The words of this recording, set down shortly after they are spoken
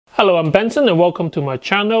Hello, I'm Benson and welcome to my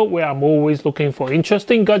channel where I'm always looking for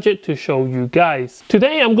interesting gadgets to show you guys.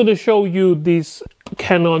 Today I'm going to show you this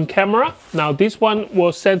Canon camera. Now this one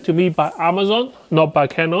was sent to me by Amazon, not by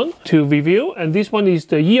Canon, to review, and this one is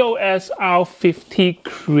the EOS R50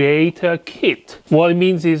 Creator Kit. What it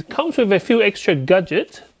means is it comes with a few extra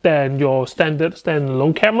gadgets than your standard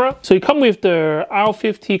standalone camera. So you come with the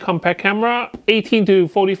R50 compact camera, 18 to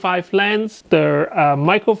 45 lens, the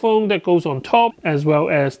microphone that goes on top, as well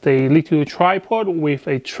as the little tripod with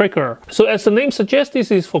a trigger. So as the name suggests, this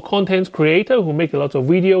is for content creator who make a lot of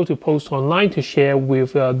video to post online to share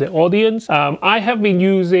with the audience. I have been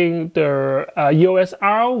using the EOS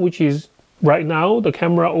R, which is right now the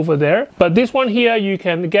camera over there, but this one here you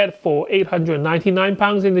can get for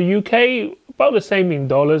 £899 in the UK, about the same in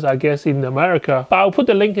dollars I guess in America, but I'll put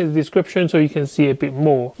the link in the description so you can see a bit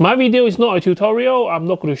more. My video is not a tutorial. I'm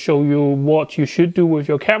not going to show you what you should do with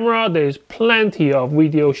your camera. There's plenty of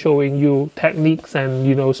videos showing you techniques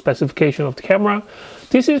and specification of the camera.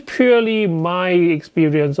 This is purely my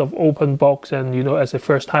experience of open box and as a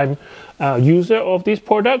first time user of this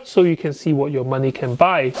product, so you can see what your money can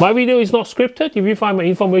buy. My video is not scripted. If you find my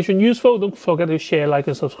information useful, don't forget to share, like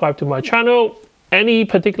and subscribe to my channel. Any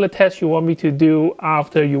particular test you want me to do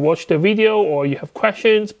after you watch the video, or you have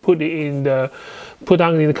questions, put down in the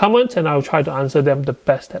comments and I'll try to answer them the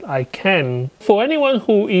best that I can. For anyone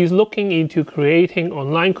who is looking into creating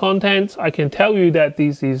online content, I can tell you that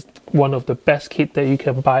this is one of the best kits that you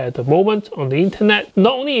can buy at the moment on the internet.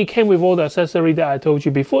 Not only it came with all the accessory that I told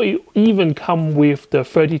you before, it even come with the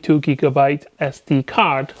 32GB SD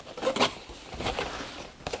card.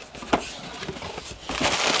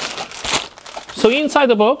 So inside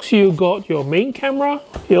the box, you got your main camera.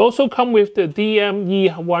 It also comes with the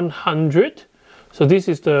DME100. So this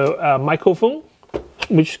is the microphone,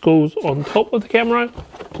 which goes on top of the camera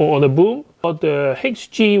or on the boom. Got the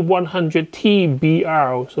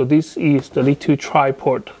HG100T-BR. So this is the little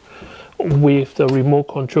tripod with the remote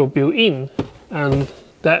control built-in, and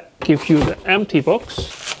that gives you the empty box.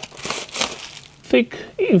 Thick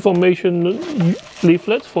information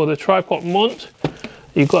leaflet for the tripod mount.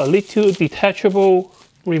 You got a little detachable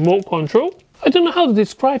remote control. I don't know how to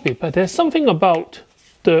describe it, but there's something about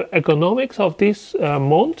the ergonomics of this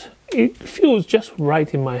mount. It feels just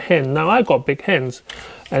right in my hand. Now I got big hands,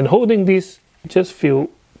 and holding this just feel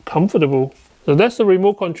comfortable. So that's the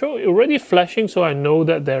remote control. It's already flashing, so I know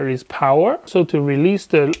that there is power. So to release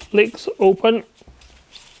the legs open,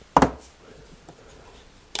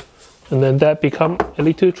 and then that becomes a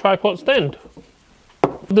little tripod stand.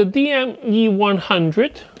 The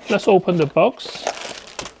DME100, let's open the box.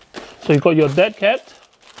 So you got your dead cat,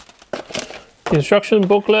 instruction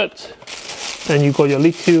booklet, and you got your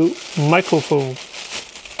little microphone.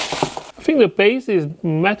 I think the base is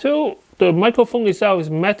metal, the microphone itself is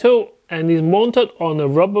metal and is mounted on a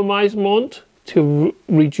rubberized mount to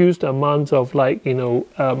reduce the amount of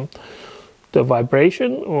the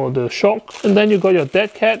vibration or the shock. And then you got your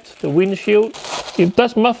dead cat, the windshield. It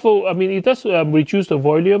does muffle, it does reduce the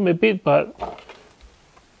volume a bit, but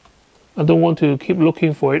I don't want to keep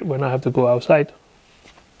looking for it when I have to go outside.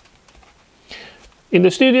 In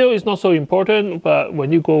the studio it's not so important, but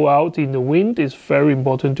when you go out in the wind, it's very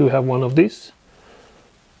important to have one of these,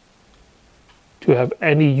 to have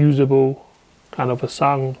any usable kind of a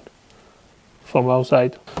sound from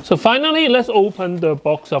outside. So finally, let's open the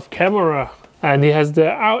box of camera. And it has the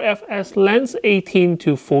RFS lens 18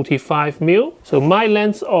 to 45mm. So my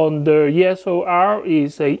lens on the EOS R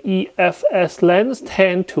is a EFS lens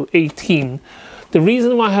 10 to 18. The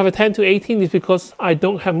reason why I have a 10 to 18 is because I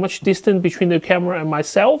don't have much distance between the camera and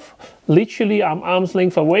myself. Literally, I'm arm's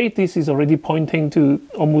length away. This is already pointing to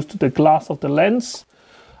almost to the glass of the lens.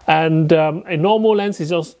 And a normal lens is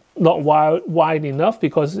just not wide enough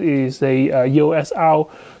because it is a EOS R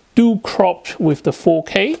dual cropped with the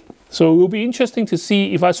 4K. So it will be interesting to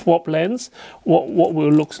see if I swap lens, what will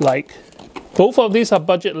it looks like. Both of these are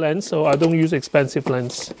budget lens, so I don't use expensive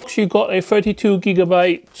lens. You got a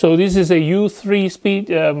 32GB, so this is a U3 speed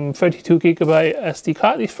 32GB SD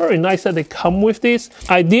card. It's very nice that they come with this.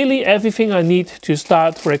 Ideally, everything I need to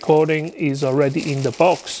start recording is already in the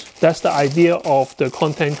box. That's the idea of the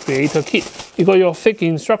content creator kit. You got your thick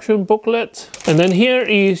instruction booklet, and then here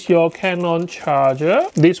is your Canon charger.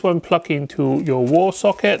 This one plug into your wall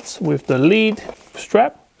sockets with the lead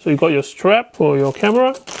strap. So you got your strap for your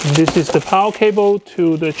camera. This is the power cable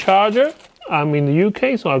to the charger. I'm in the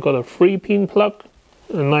UK, so I got a 3-pin plug,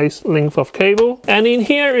 a nice length of cable. And in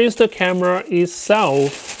here is the camera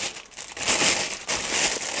itself.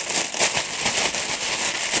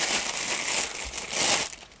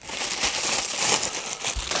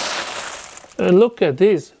 And look at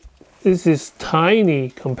this. This is tiny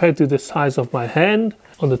compared to the size of my hand.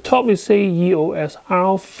 On the top it says EOS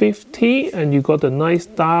R50 and you got the nice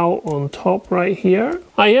dial on top right here.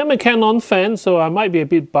 I am a Canon fan, so I might be a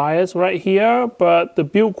bit biased right here, but the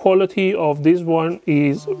build quality of this one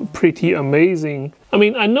is pretty amazing. I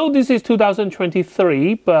mean, I know this is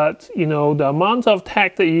 2023, but you know, the amount of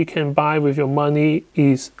tech that you can buy with your money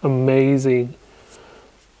is amazing.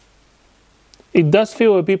 It does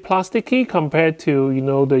feel a bit plasticky compared to, you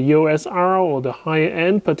know, the EOS R or the higher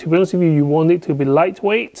end, but to be honest with you, you want it to be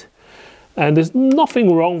lightweight. And there's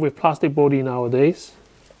nothing wrong with plastic body nowadays.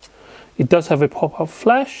 It does have a pop-up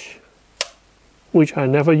flash, which I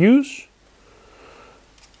never use.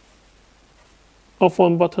 Off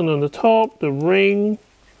one button on the top, the ring,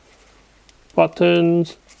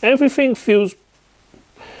 buttons, everything feels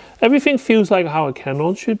like how a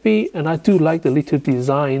Canon should be, and I do like the little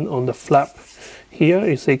design on the flap. Here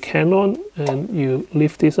is a Canon, and you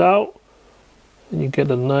lift this out and you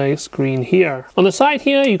get a nice screen here. On the side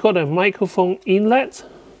here, you got a microphone inlet,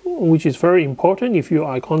 which is very important if you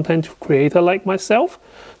are a content creator like myself.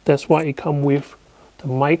 That's why it comes with the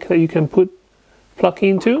mic that you can plug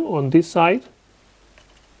into on this side.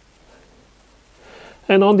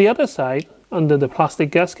 And on the other side, under the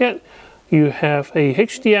plastic gasket, you have a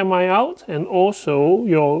HDMI out and also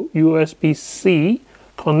your USB-C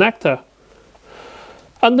connector.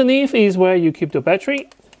 Underneath is where you keep the battery,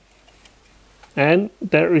 and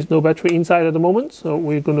there is no battery inside at the moment, so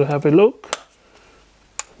we're going to have a look.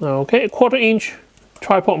 Okay, a 1/4 inch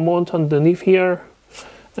tripod mount underneath here.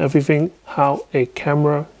 Everything how a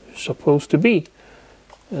camera is supposed to be.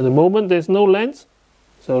 At the moment there's no lens,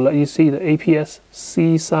 so let you see the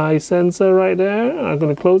APS-C size sensor right there. I'm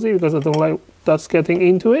going to close it because I don't like dust getting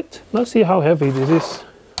into it. Let's see how heavy this is.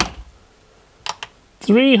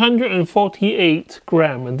 348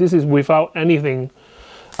 grams, and this is without anything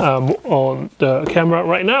on the camera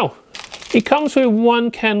right now. It comes with one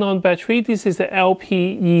Canon battery. This is the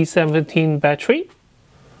LPE17 battery.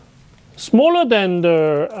 Smaller than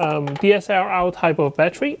the DSLR type of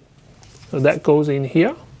battery. So that goes in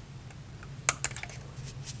here.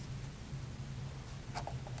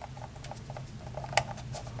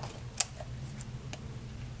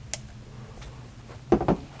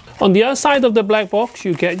 On the other side of the black box,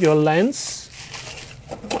 you get your lens.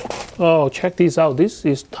 Oh, check this out. This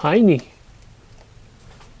is tiny.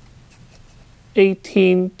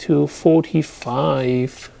 18 to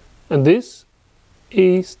 45. And this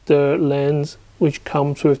is the lens which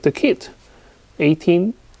comes with the kit.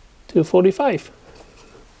 18 to 45.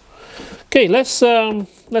 Okay, let's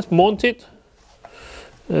mount it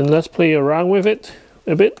and let's play around with it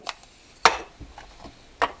a bit.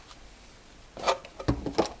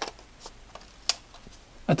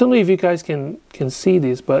 I don't know if you guys can see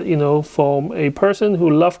this, but you know, from a person who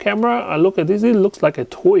loves camera, I look at this, it looks like a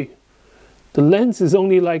toy. The lens is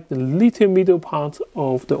only like the little middle part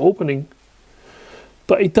of the opening,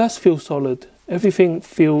 but it does feel solid. Everything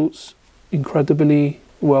feels incredibly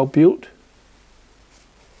well built.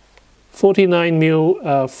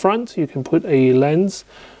 49mm front, you can put a lens,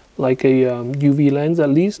 like a UV lens at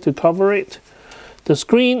least, to cover it. The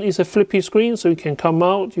screen is a flippy screen, so you can come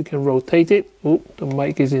out, you can rotate it. Oh, the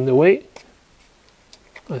mic is in the way.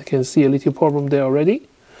 I can see a little problem there already.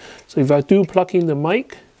 So if I do plug in the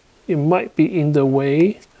mic, it might be in the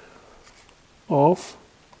way of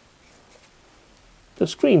the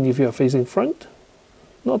screen if you are facing front.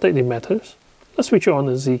 Not that it matters. Let's switch it on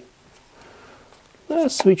and see.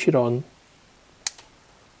 Let's switch it on.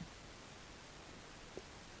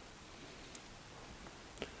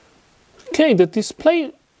 Okay, the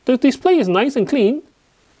display is nice and clean.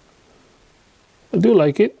 I do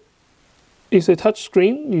like it. It's a touch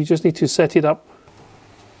screen. You just need to set it up.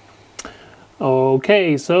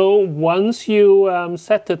 Okay, so once you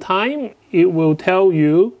set the time, it will tell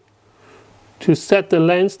you to set the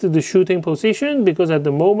lens to the shooting position, because at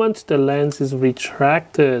the moment the lens is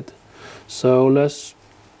retracted. So let's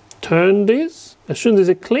turn this. As soon as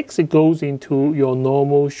it clicks, it goes into your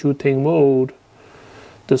normal shooting mode.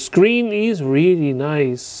 The screen is really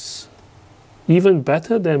nice. Even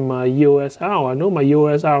better than my EOS R. I know my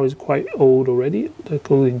EOS R is quite old already. That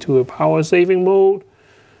goes into a power saving mode.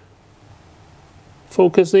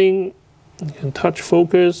 Focusing, you can touch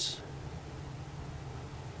focus.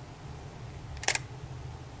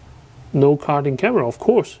 No card in camera, of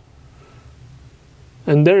course.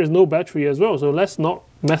 And there is no battery as well, so let's not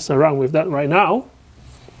mess around with that right now.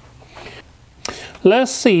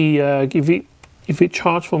 Let's see if it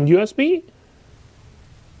charged from USB.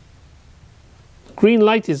 Green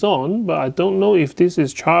light is on, but I don't know if this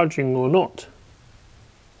is charging or not.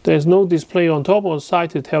 There's no display on top or side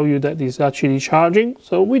to tell you that it's actually charging,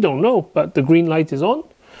 so we don't know, but the green light is on.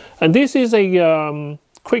 And this is a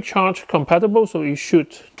quick charge compatible, so it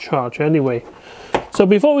should charge anyway. So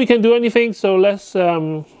before we can do anything, so let's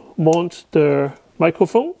mount the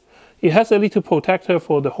microphone. It has a little protector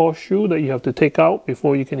for the horseshoe that you have to take out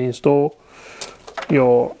before you can install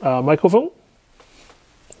your microphone.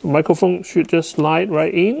 The microphone should just slide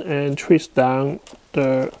right in and twist down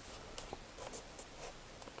the...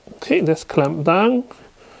 Okay, let's clamp down.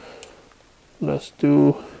 Let's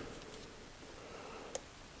do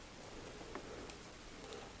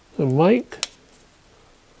the mic.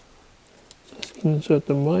 Let's insert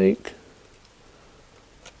the mic.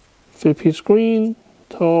 Flippy screen,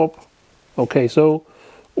 top. Okay, so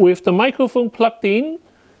with the microphone plugged in,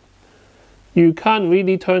 you can't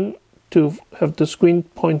really turn to have the screen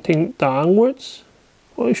pointing downwards.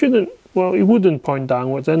 Well, it shouldn't. Well, it wouldn't point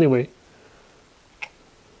downwards anyway.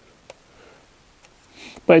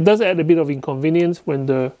 But it does add a bit of inconvenience when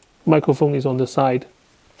the microphone is on the side.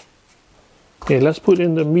 Okay, let's put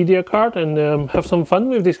in the media card and have some fun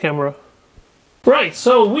with this camera. Right,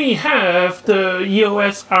 so we have the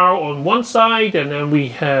EOS R on one side, and then we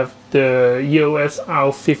have the EOS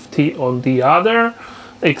R50 on the other.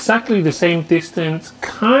 Exactly the same distance,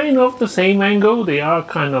 kind of the same angle. They are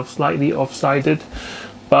kind of slightly off-sided.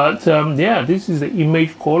 But yeah, this is the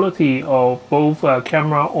image quality of both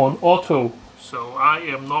camera on auto. So I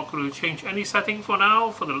am not going to change any setting for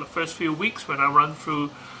now. For the first few weeks when I run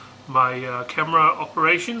through my camera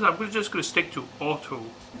operations, I'm just going to stick to auto.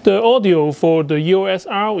 The audio for the EOS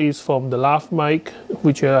R is from the lav mic,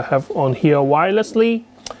 which I have on here wirelessly.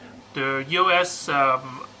 The EOS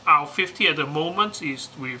R50 at the moment is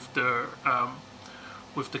with the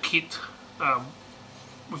kit,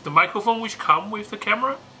 with the microphone which come with the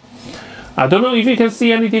camera. I don't know if you can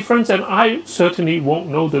see any difference, and I certainly won't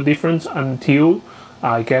know the difference until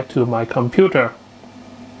I get to my computer.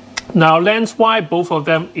 Now lens-wise, both of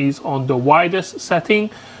them is on the widest setting,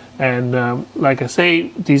 and like I say,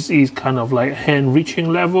 this is kind of like hand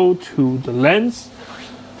reaching level to the lens.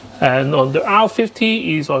 And on the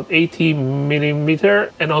R50 is on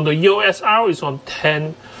 80mm, and on the EOS R is on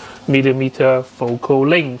 10mm focal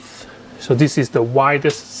length. So this is the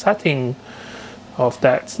widest setting of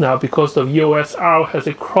that. Now because the EOS R has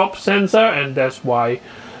a crop sensor, and that's why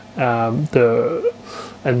the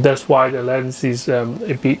lens is a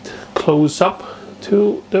bit close up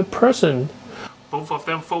to the person. Both of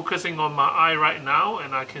them focusing on my eye right now,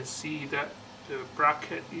 and I can see that the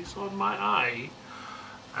bracket is on my eye.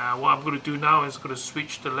 What I'm going to do now is going to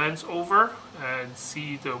switch the lens over and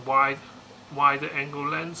see the wider angle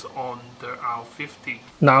lens on the R50.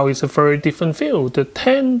 Now it's a very different feel. The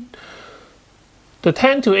 10 to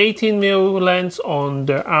 18mm lens on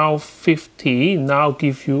the R50 now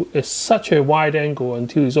gives you such a wide angle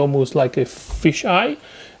until it's almost like a fish eye.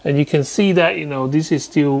 And you can see that, you know, this is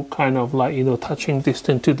still kind of like, you know, touching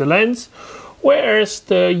distance to the lens. Whereas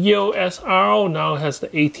the EOS R now has the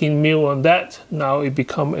 18mm on that. Now it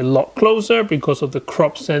become a lot closer because of the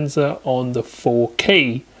crop sensor on the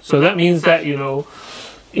 4K. So that means that, you know,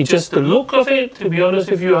 it's just the look of it. To be honest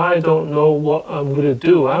with you, I don't know what I'm going to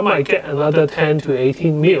do. I might get another 10 to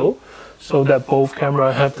 18mm so that both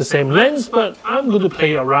cameras have the same lens, but I'm going to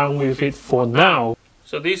play around with it for now.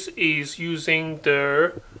 So this is using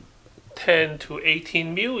the 10 to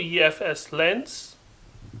 18mm EFS lens.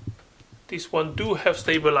 This one do have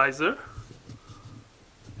stabilizer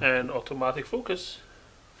and automatic focus.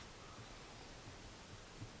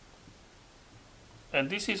 And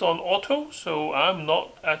this is on auto, so I'm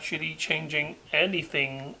not actually changing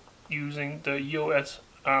anything using the EOS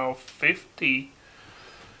R50.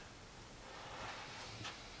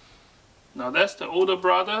 Now that's the older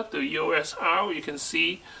brother, the EOS R. You can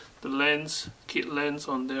see the lens, kit lens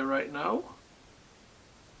on there right now.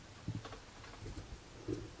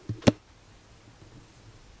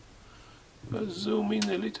 Let's zoom in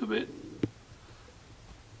a little bit.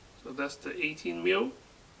 So that's the 18mm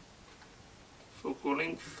focal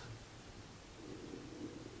length.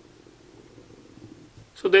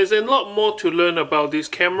 So there's a lot more to learn about this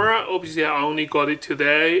camera. Obviously I only got it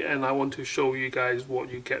today and I want to show you guys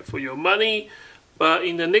what you get for your money. But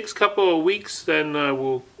in the next couple of weeks then I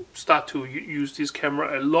will start to use this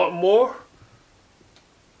camera a lot more.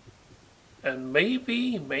 And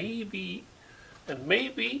maybe,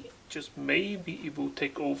 just maybe it will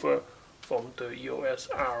take over from the EOS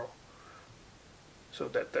R so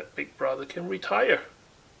that big brother can retire.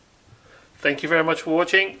 Thank you very much for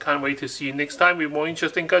watching. Can't wait to see you next time with more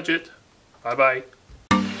interesting gadget. Bye bye.